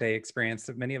Groundhog Day experience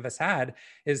that many of us had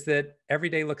is that every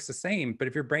day looks the same. But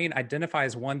if your brain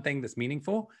identifies one thing that's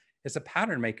meaningful, it's a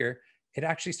pattern maker. It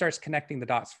actually starts connecting the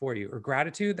dots for you. Or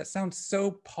gratitude, that sounds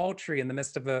so paltry in the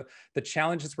midst of the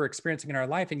challenges we're experiencing in our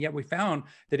life. And yet we found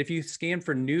that if you scan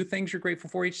for new things you're grateful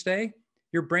for each day,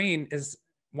 your brain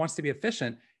wants to be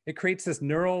efficient. It creates this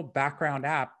neural background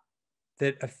app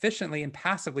that efficiently and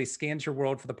passively scans your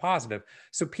world for the positive.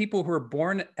 So people who are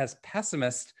born as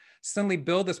pessimists suddenly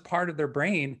build this part of their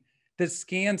brain that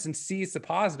scans and sees the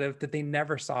positive that they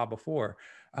never saw before.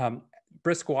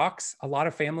 Brisk walks. A lot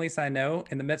of families I know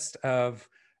in the midst of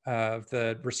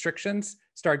the restrictions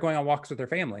started going on walks with their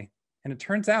family. And it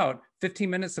turns out 15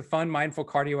 minutes of fun, mindful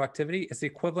cardio activity is the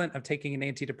equivalent of taking an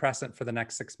antidepressant for the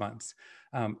next 6 months,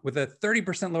 with a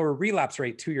 30% lower relapse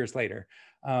rate 2 years later.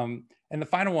 And the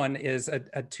final one is a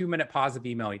 2-minute positive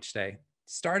email each day.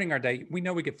 Starting our day, we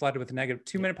know we get flooded with a negative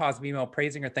 2-minute positive email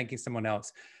praising or thanking someone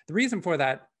else. The reason for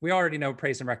that, we already know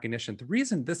praise and recognition. The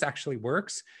reason this actually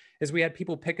works is we had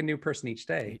people pick a new person each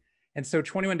day. And so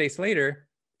 21 days later,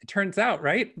 it turns out,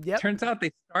 right? Yep. It turns out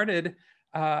they started,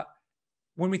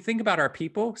 when we think about our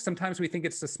people, sometimes we think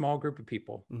it's a small group of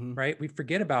people, right? We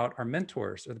forget about our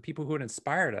mentors or the people who had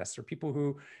inspired us, or people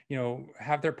who,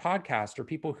 have their podcast, or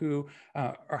people who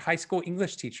are high school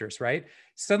English teachers, right?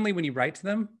 Suddenly, when you write to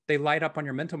them, they light up on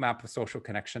your mental map of social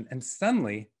connection. And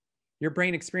suddenly your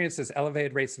brain experiences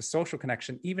elevated rates of social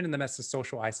connection, even in the midst of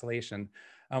social isolation.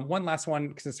 One last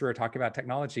one, since we were talking about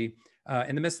technology,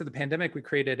 in the midst of the pandemic, we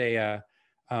created a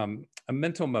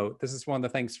mental moat. This is one of the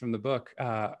things from the book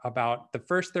about the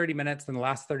first 30 minutes and the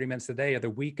last 30 minutes of the day are the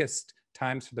weakest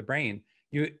times for the brain.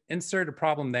 You insert a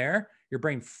problem there, your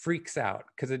brain freaks out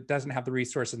because it doesn't have the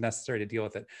resources necessary to deal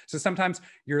with it. So sometimes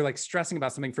you're like stressing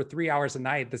about something for 3 hours a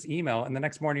night, this email, and the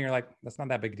next morning you're like, that's not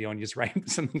that big a deal. And you just write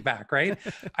something back, right?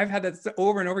 I've had that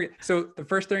over and over again. So the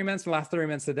first 30 minutes, the last 30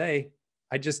 minutes a day,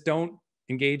 I just don't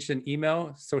engage in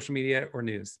email, social media, or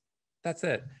news. That's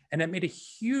it. And it made a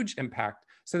huge impact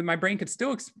so that my brain could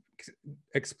still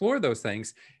explore those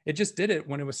things. It just did it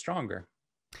when it was stronger.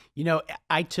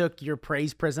 I took your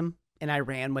praise prism and I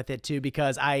ran with it too,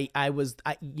 because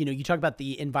you talk about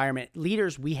the environment.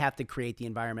 Leaders, we have to create the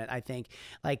environment. I think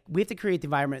like we have to create the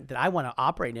environment that I want to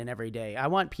operate in every day. I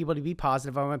want people to be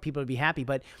positive. I want people to be happy,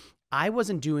 but I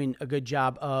wasn't doing a good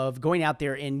job of going out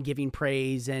there and giving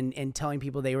praise and telling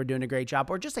people they were doing a great job,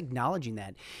 or just acknowledging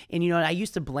that. And, I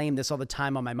used to blame this all the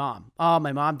time on my mom. Oh,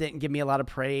 my mom didn't give me a lot of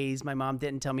praise. My mom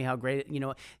didn't tell me how great,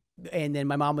 and then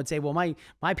my mom would say, well,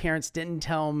 my parents didn't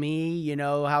tell me,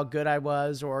 how good I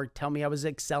was, or tell me I was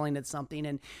excelling at something.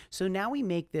 And so now we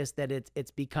make this that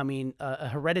it's becoming a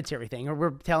hereditary thing, or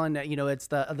we're telling that, it's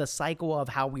the cycle of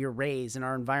how we are raised in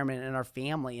our environment and our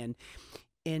family.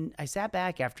 And I sat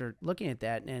back after looking at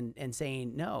that and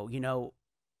saying, no,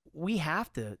 we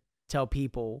have to tell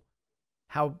people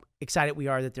how excited we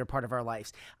are that they're part of our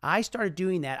lives. I started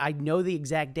doing that. I know the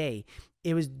exact day.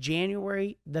 It was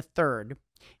January the 3rd.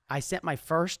 I sent my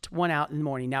first one out in the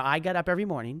morning. Now, I got up every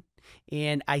morning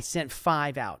and I sent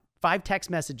 5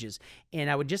 text messages, and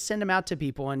I would just send them out to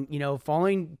people, and,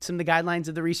 following some of the guidelines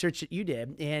of the research that you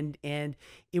did. And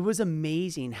it was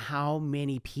amazing how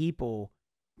many people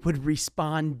would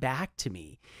respond back to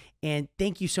me and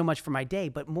thank you so much for my day.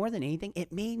 But more than anything,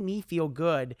 it made me feel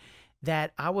good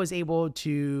that I was able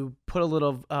to put a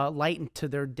little light into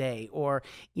their day. Or,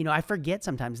 I forget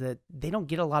sometimes that they don't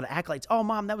get a lot of accolades. Oh,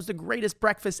 Mom, that was the greatest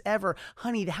breakfast ever.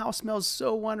 Honey, the house smells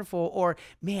so wonderful. Or,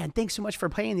 man, thanks so much for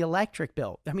paying the electric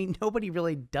bill. I mean, nobody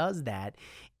really does that.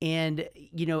 And,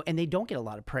 and they don't get a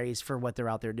lot of praise for what they're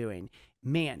out there doing.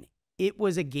 Man, it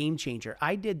was a game changer.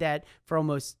 I did that for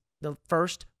almost the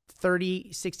first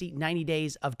 30, 60, 90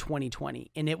 days of 2020.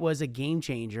 And it was a game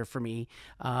changer for me.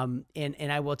 And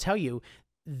I will tell you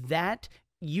that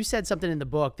you said something in the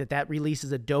book that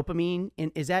releases a dopamine.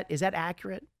 And is that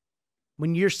accurate?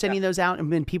 When you're sending those out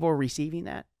and when people are receiving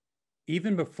that?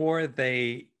 Even before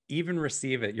they even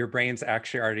receive it, your brain's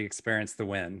actually already experienced the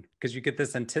win, because you get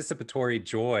this anticipatory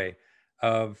joy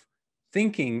of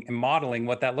thinking and modeling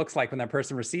what that looks like when that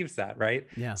person receives that, right?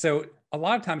 Yeah. So a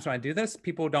lot of times when I do this,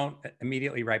 people don't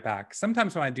immediately write back.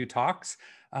 Sometimes when I do talks,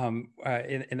 in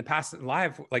the past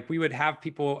live, like I would have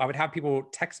people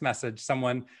text message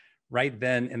someone right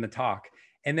then in the talk.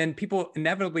 And then people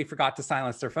inevitably forgot to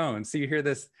silence their phones. So you hear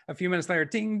this a few minutes later,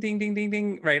 ding, ding, ding, ding,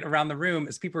 ding, right around the room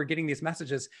as people are getting these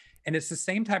messages. And it's the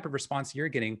same type of response you're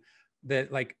getting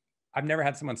that like, I've never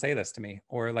had someone say this to me,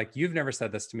 or like, you've never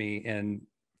said this to me in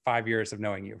 5 years of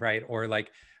knowing you, right? Or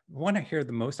like, one I hear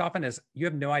the most often is, you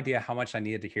have no idea how much I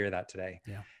needed to hear that today.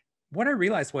 Yeah. What I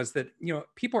realized was that,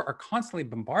 people are constantly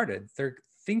bombarded. They're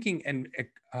thinking and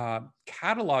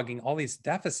cataloging all these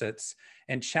deficits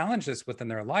and challenges within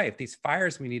their life, these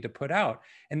fires we need to put out.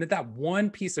 And that one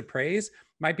piece of praise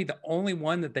might be the only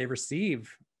one that they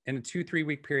receive in a 2-3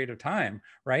 week period of time,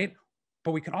 right?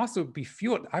 But we can also be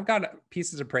fueled. I've got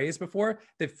pieces of praise before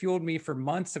that fueled me for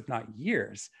months, if not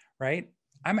years, right?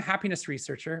 I'm a happiness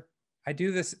researcher. I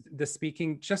do this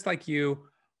speaking just like you,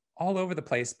 all over the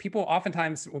place. People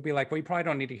oftentimes will be like, well, you probably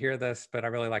don't need to hear this, but I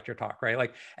really liked your talk, right?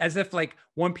 Like as if like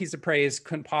one piece of praise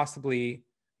couldn't possibly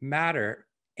matter.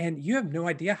 And you have no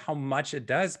idea how much it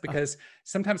does, because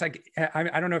sometimes I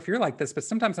don't know if you're like this, but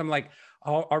sometimes I'm like,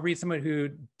 I'll read someone who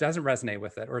doesn't resonate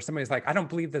with it, or somebody's like, I don't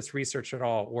believe this research at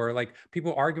all. Or like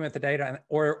people arguing with the data,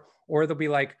 or they'll be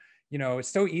like, it's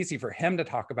so easy for him to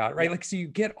talk about it, right? Like, so you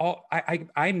get all,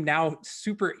 I'm now it's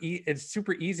super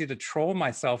easy to troll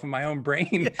myself in my own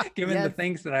brain, given the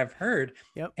things that I've heard.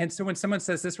 Yep. And so when someone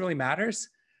says this really matters,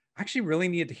 I actually really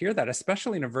need to hear that,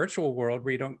 especially in a virtual world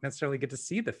where you don't necessarily get to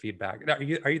see the feedback. Are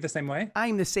you the same way?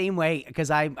 I'm the same way, because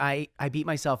I beat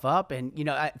myself up, and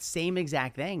same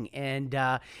exact thing, and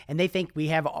they think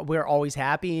we're always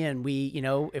happy, and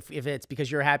if it's because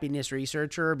you're a happiness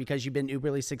researcher, because you've been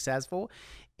uberly successful,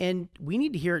 and we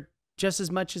need to hear it just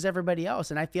as much as everybody else.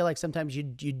 And I feel like sometimes you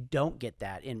don't get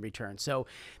that in return. So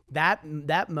that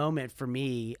moment for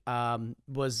me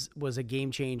was a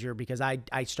game changer, because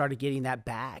I started getting that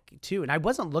back too. And I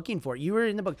wasn't looking for it. You were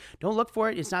in the book. Don't look for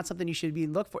it. It's not something you should be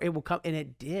look for. It will come. And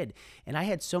it did. And I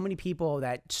had so many people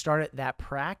that started that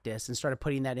practice and started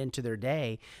putting that into their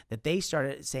day, that they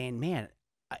started saying, man,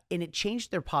 and it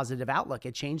changed their positive outlook.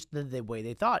 It changed the way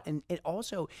they thought. And it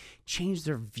also changed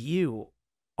their view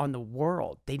on the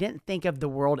world. They didn't think of the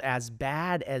world as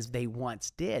bad as they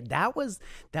once did. That was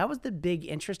the big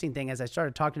interesting thing. As I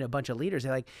started talking to a bunch of leaders,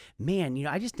 they're like, man,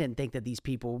 I just didn't think that these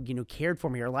people, cared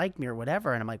for me or liked me or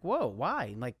whatever. And I'm like, whoa,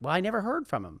 why? I'm like, well, I never heard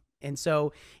from them. And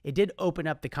so it did open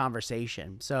up the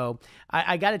conversation. So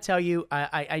I got to tell you,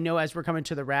 I know as we're coming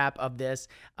to the wrap of this,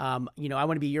 I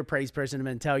want to be your praise person. I'm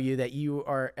going to tell you that you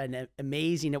are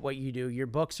amazing at what you do. Your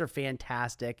books are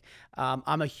fantastic.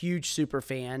 I'm a huge super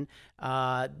fan.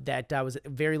 That I was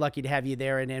very lucky to have you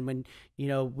there. And then when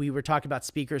we were talking about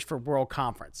speakers for World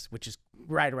Conference, which is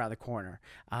right around the corner.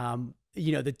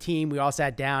 The team, we all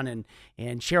sat down, and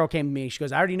Cheryl came to me. She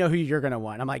goes, I already know who you're going to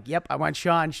want. I'm like, yep, I want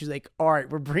Shawn. She's like, all right,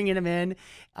 we're bringing him in.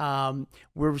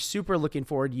 We're super looking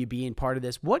forward to you being part of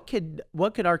this. What could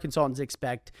our consultants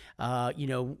expect,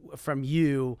 from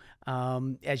you,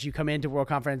 as you come into World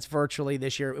Conference virtually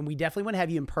this year? And we definitely want to have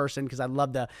you in person, because I'd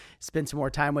love to spend some more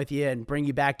time with you and bring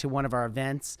you back to one of our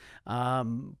events.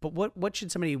 But what should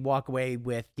somebody walk away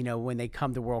with, when they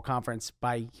come to World Conference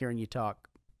by hearing you talk?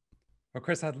 Well,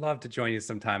 Chris, I'd love to join you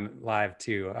sometime live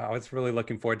too. I was really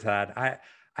looking forward to that.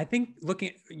 I think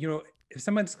if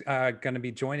someone's going to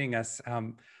be joining us,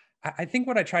 I think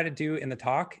what I try to do in the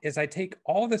talk is I take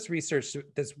all this research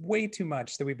that's way too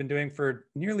much that we've been doing for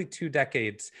nearly 2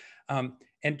 decades,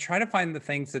 and try to find the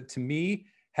things that to me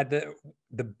had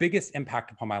the biggest impact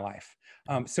upon my life.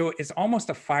 So it's almost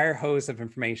a fire hose of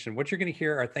information. What you're going to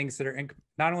hear are things that are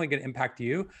not only going to impact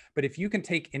you, but if you can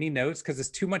take any notes, because it's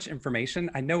too much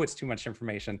information. I know it's too much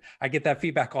information. I get that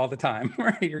feedback all the time,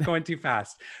 right? You're going too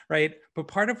fast, right? But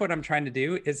part of what I'm trying to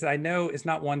do is that I know it's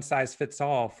not one size fits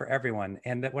all for everyone.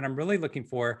 And that what I'm really looking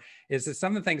for is that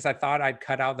some of the things I thought I'd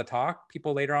cut out of the talk,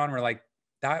 people later on were like,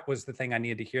 that was the thing I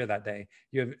needed to hear that day.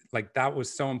 That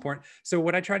was so important. So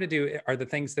what I try to do are the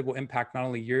things that will impact not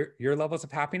only your levels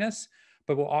of happiness,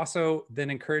 but will also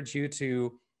then encourage you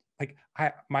to,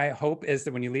 my hope is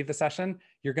that when you leave the session,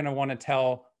 you're going to want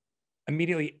to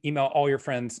immediately email all your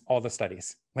friends all the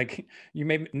studies. Like, you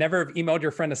may never have emailed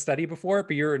your friend a study before,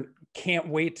 but you can't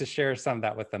wait to share some of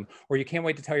that with them. Or you can't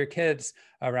wait to tell your kids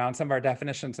around some of our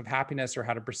definitions of happiness, or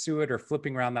how to pursue it, or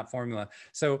flipping around that formula.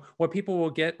 So what people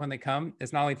will get when they come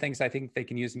is not only things I think they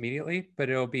can use immediately, but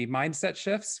it'll be mindset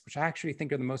shifts, which I actually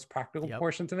think are the most practical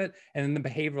portions of it. And then the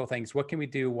behavioral things. What can we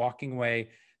do walking away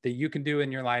that you can do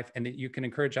in your life, and that you can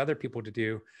encourage other people to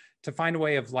do, to find a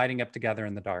way of lighting up together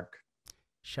in the dark?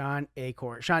 Shawn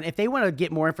Achor. Shawn, if they want to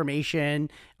get more information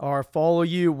or follow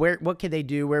you, what can they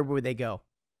do? Where would they go?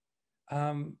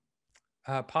 Um,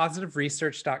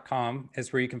 positiveresearch.com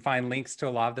is where you can find links to a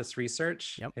lot of this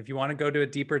research. Yep. If you want to go to a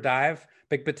deeper dive,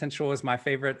 Big Potential is my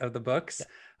favorite of the books.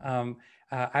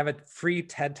 I have a free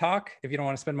TED Talk. If you don't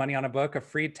want to spend money on a book, a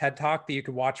free TED Talk that you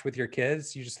could watch with your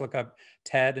kids. You just look up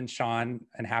Ted and Shawn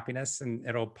and happiness and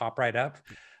it'll pop right up.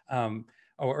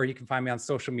 Or you can find me on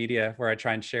social media where I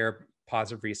try and share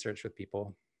positive research with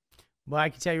people. Well, I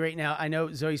can tell you right now, I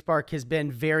know Zoe Spark has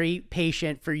been very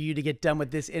patient for you to get done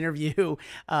with this interview.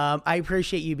 I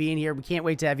appreciate you being here. We can't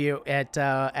wait to have you at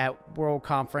World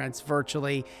Conference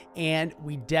virtually. And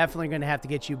we definitely going to have to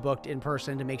get you booked in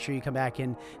person to make sure you come back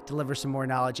and deliver some more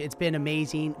knowledge. It's been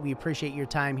amazing. We appreciate your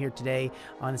time here today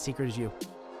on The Secret Is You.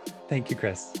 Thank you,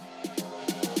 Chris.